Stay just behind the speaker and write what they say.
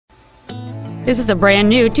This is a brand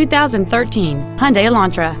new 2013 Hyundai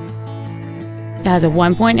Elantra. It has a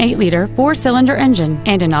 1.8-liter four-cylinder engine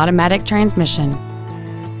and an automatic transmission.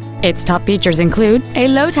 Its top features include a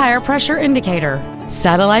low tire pressure indicator,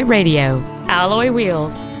 satellite radio, alloy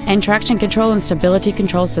wheels, and traction control and stability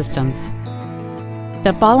control systems.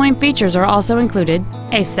 The following features are also included: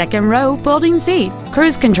 a second-row folding seat,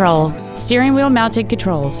 cruise control, steering wheel mounted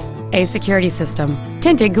controls, a security system,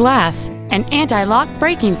 tinted glass, an anti-lock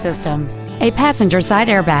braking system, a passenger side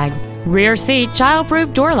airbag, rear seat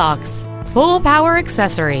child-proof door locks, full power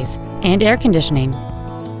accessories, and air conditioning.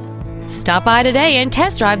 Stop by today and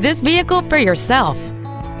test drive this vehicle for yourself.